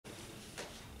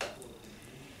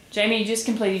Jamie, you just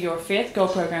completed your 5th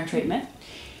Gold Program treatment.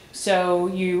 So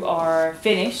you are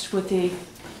finished with the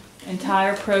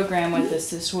entire program with us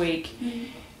this week.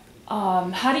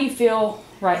 How do you feel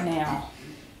right now?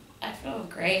 I feel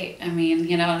great. I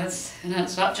mean,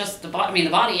 it's not just the body. I mean,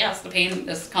 the body, yes, the pain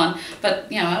is gone,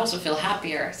 but I also feel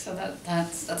happier. So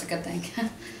that's a good thing.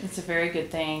 It's a very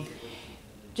good thing.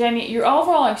 Jamie, your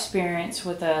overall experience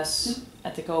with us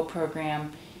at the Gold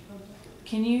Program,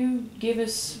 can you give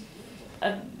us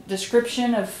a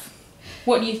description of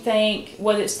what you think,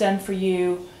 what it's done for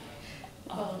you?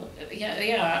 Well,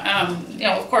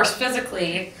 yeah. Of course,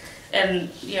 physically, and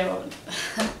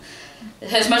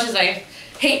as much as I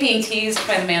hate being teased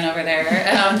by the man over there,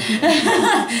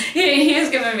 he's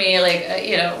given me a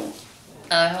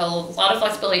lot of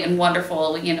flexibility and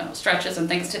wonderful stretches and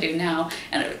things to do now,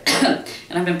 and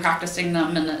and I've been practicing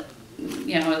them. And it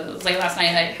was like last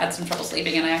night I had some trouble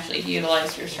sleeping, and I actually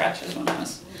utilized your stretches when I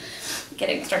was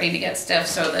starting to get stiff.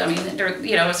 So so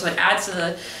it adds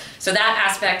to so that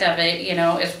aspect of it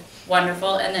is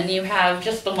wonderful. And then you have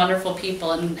just the wonderful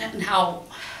people and how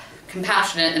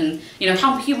compassionate and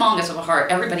how humongous of a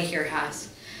heart everybody here has.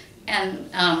 And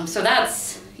so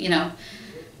that's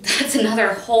that's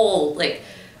another whole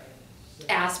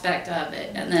aspect of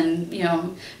it. And then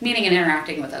meeting and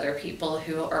interacting with other people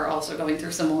who are also going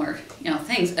through similar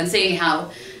things, and seeing how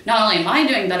not only am I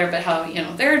doing better, but how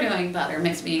they're doing better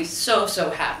makes me so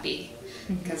happy.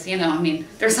 Because I mean,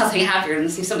 there's nothing happier than to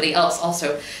see somebody else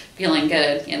also feeling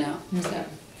good. So.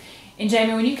 And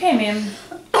Jamie, when you came in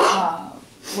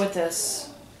with us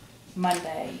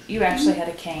Monday, you actually had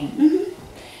a cane.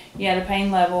 You had a pain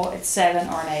level at 7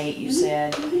 or an 8, you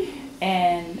said.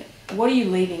 And what are you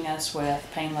leaving us with,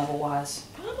 pain level wise?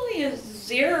 Probably a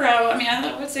 0. I mean,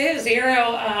 I would say a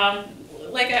 0.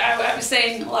 Like I was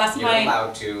saying last night. You're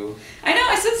allowed to. I know,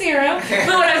 I said 0.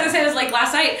 But what I was going to say was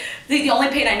last night, the only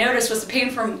pain I noticed was the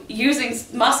pain from using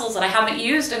muscles that I haven't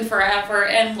used in forever,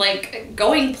 and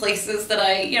going places that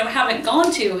I haven't gone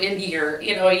to in a year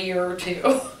or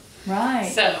 2.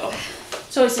 Right. So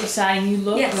it's exciting. You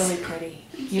look really pretty.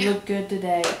 You look good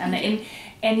today. And I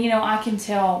can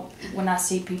tell when I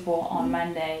see people on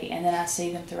Monday and then I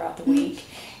see them throughout the week.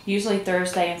 Usually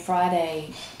Thursday and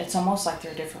Friday, it's almost like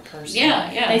they're a different person. Yeah.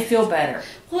 They feel better.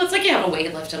 Well, it's like you have a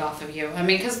weight lifted off of you. I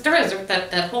mean, because there is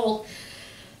that whole,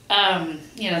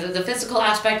 the physical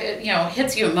aspect,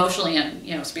 hits you emotionally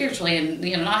and, spiritually, and,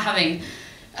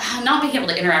 not being able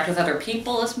to interact with other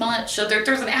people as much. So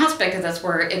there's an aspect of this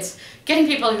where it's getting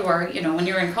people who are, when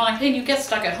you're in chronic pain, you get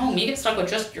stuck at home. You get stuck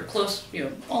with just your close,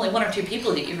 only 1 or 2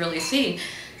 people that you really see.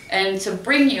 And to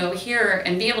bring you here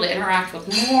and be able to interact with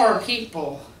more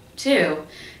people, too,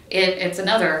 it's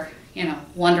another,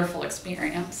 wonderful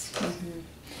experience.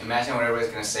 Imagine what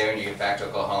everybody's going to say when you get back to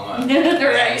Oklahoma. Right.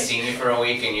 They haven't seen you for a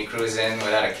week and you cruise in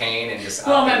without a cane and just...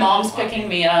 Well, my mom's picking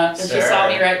me up, and she saw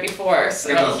me right before.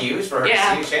 So. It's going to be huge for her to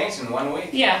see you change in 1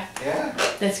 week. Yeah.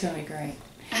 That's going to be great.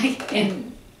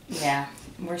 And,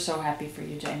 we're so happy for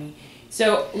you, Jamie.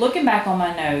 So, looking back on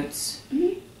my notes,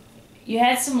 you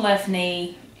had some left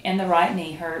knee and the right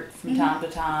knee hurt from time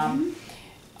to time.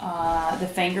 The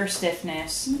finger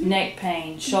stiffness, neck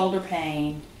pain, shoulder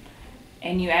pain,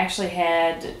 and you actually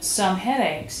had some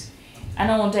headaches. I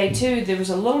know on day 2 there was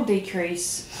a little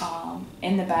decrease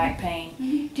in the back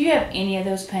pain. Do you have any of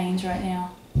those pains right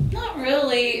now? Not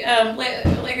really.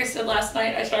 Like I said last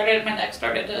night, my neck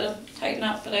started to tighten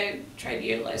up, but I tried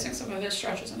utilizing some of his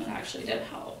stretches and it actually did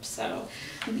help. So,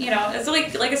 it's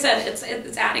like I said,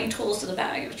 it's adding tools to the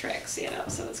bag of tricks,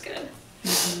 so it's good.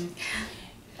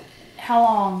 How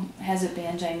long has it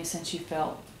been, Jamie, since you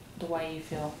felt the way you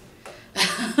feel?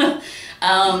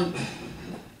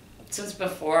 Since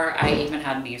before I even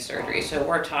had knee surgery. So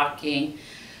we're talking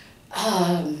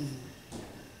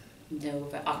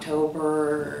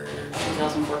October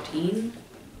 2014.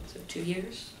 So 2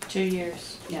 years. 2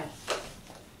 years. Yeah.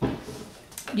 Do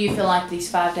you feel like these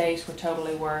 5 days were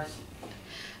totally worth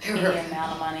any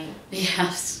amount of money?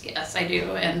 Yes, I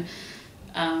do. And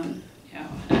I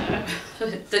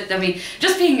mean,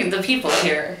 just being the people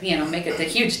here, make a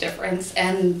huge difference,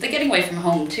 and the getting away from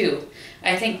home too.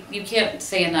 I think you can't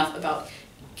say enough about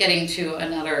getting to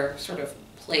another sort of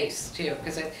place too,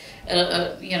 because it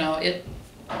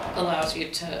allows you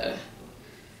to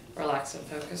relax and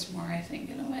focus more, I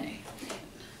think, in a way.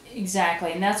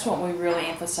 Exactly, and that's what we really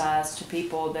emphasize to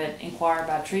people that inquire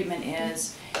about treatment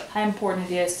is how important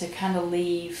it is to kind of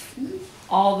leave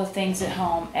all the things at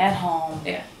home and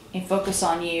focus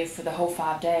on you for the whole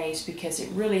 5 days, because it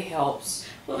really helps.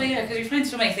 Well, yeah, because you find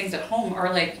so many things at home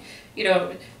are like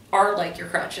your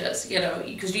crutches,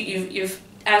 because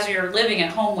as you're living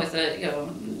at home with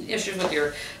issues with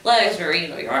your legs, or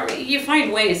you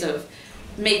find ways of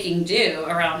making do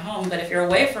around home. But if you're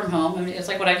away from home, I mean, it's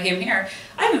like when I came here,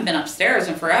 I haven't been upstairs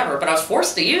in forever, but I was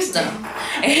forced to use them.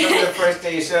 Remember the first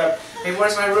day you said, "Hey,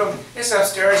 where's my room?" "It's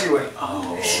upstairs." You went,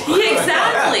 "Oh."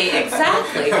 Exactly.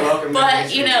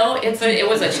 But it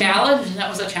was a challenge, and that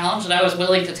was a challenge that I was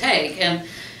willing to take. And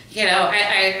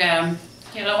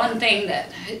one thing that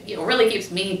really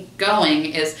keeps me going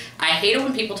is I hate it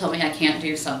when people tell me I can't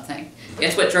do something.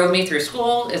 It's what drove me through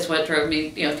school. It's what drove me,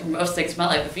 through most things in my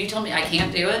life. If you tell me I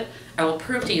can't do it, I will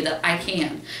prove to you that I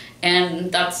can.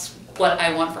 And that's what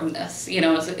I want from this. Here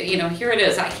it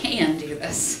is. I can do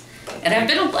this. And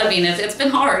it's been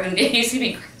hard, and you see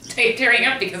me tearing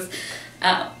up because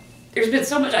there's been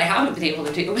so much I haven't been able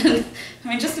to do.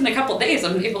 And just in a couple of days,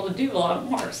 I'm able to do a lot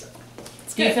more. So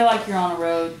it's good. Do you feel like you're on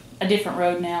a different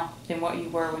road now than what you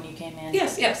were when you came in?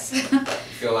 Yes. You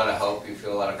feel a lot of hope. You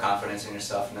feel a lot of confidence in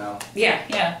yourself now. Yeah.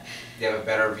 Do you have a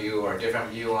better view or a different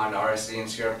view on RSC and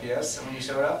CRPS when you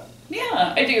showed up?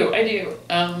 Yeah, I do.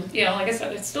 Like I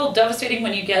said, it's still devastating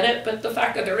when you get it, but the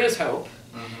fact that there is hope,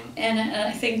 and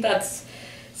I think that's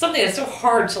something that's so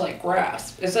hard to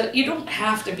grasp, is that you don't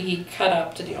have to be cut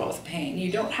up to deal with pain.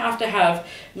 You don't have to have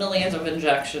millions of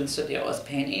injections to deal with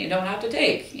pain. You don't have to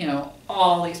take,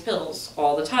 all these pills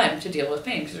all the time to deal with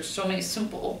pain, because there's so many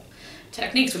simple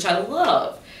techniques, which I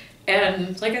love.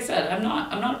 And like I said, I'm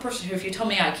not a person who, if you tell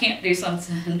me I can't do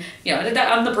something,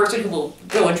 I'm the person who will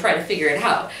go and try to figure it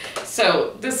out.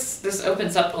 So this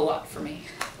opens up a lot for me.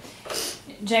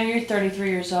 Jamie, you're 33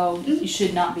 years old. You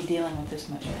should not be dealing with this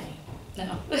much pain.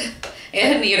 No.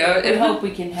 And, we hope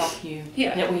we can help you.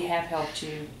 Yeah. That we have helped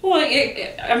you. Well,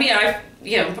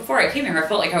 before I came here, I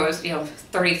felt like I was,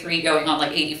 33 going on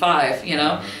 85,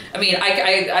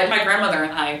 my grandmother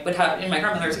and I would have, my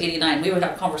grandmother's 89, we would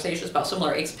have conversations about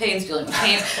similar aches, pains, dealing with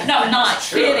pains. No, I'm not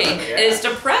kidding. Yeah. It's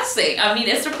depressing.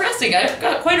 It's depressing. I've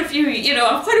got quite a few,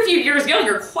 I'm quite a few years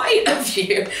younger, quite a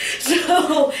few.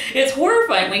 So it's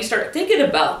horrifying when you start thinking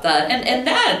about that. And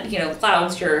that,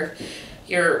 clouds your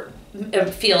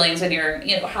feelings and your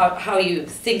how you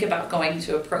think about going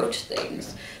to approach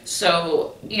things.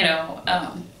 So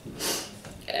I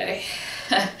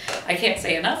can't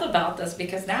say enough about this,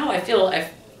 because now I feel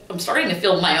I'm starting to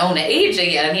feel my own age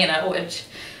again, which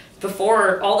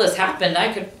before all this happened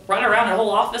I could run around the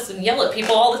whole office and yell at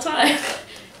people all the time.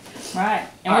 Right.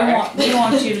 And we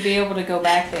want you to be able to go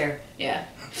back there. Yeah.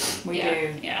 We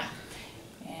do. Yeah.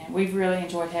 And we've really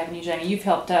enjoyed having you, Jamie. You've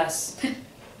helped us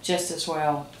just as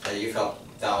well. Yeah, you've helped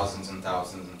thousands and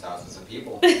thousands and thousands of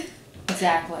people.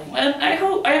 Exactly. And I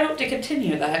hope to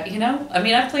continue that,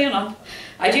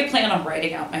 I do plan on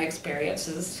writing out my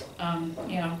experiences,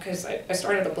 because I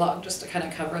started a blog just to kind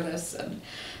of cover this, and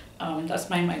that's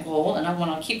my goal, and I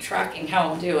want to keep tracking how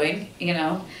I'm doing,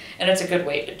 and it's a good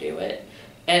way to do it.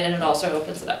 And it also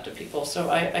opens it up to people, so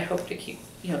I hope to keep,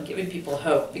 giving people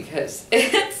hope, because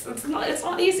it's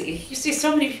not easy. You see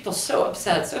so many people so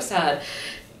upset, so sad,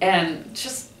 and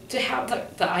just to have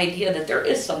the idea that there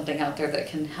is something out there that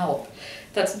can help,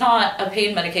 that's not a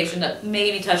pain medication that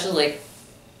maybe touches an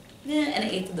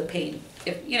eighth of the pain.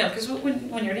 Because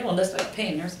when you're dealing with this type of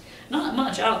pain, there's not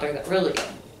much out there that really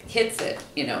hits it,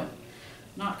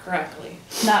 not correctly.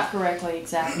 Not correctly,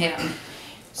 exactly. Yeah.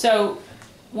 So,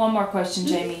 one more question,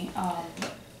 Jamie.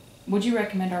 Would you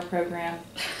recommend our program?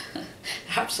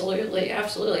 Absolutely.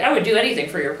 I would do anything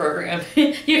for your program.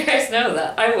 You guys know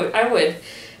that. I would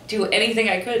do anything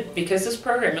I could, because this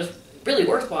program is really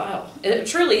worthwhile. It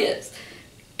truly is.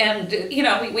 And,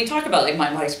 we talk about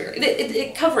my body spirit.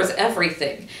 It covers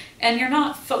everything. And you're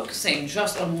not focusing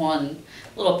just on one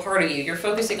little part of you. You're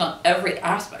focusing on every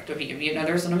aspect of you.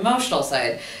 There's an emotional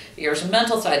side, there's a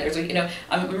mental side, there's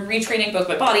I'm retraining both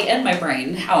my body and my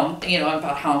brain,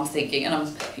 about how I'm thinking, and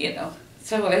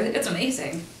so it's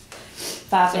amazing.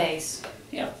 5 days.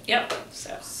 Yep.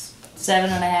 So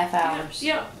 7.5 hours.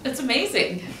 Yeah, it's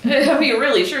amazing.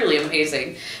 Really, truly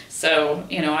amazing. So,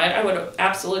 I would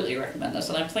absolutely recommend this,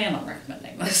 and I plan on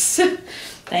recommending this.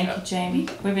 Thank you, Jamie.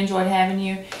 We've enjoyed having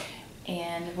you,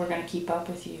 and we're going to keep up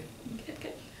with you.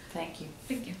 Good. Thank you.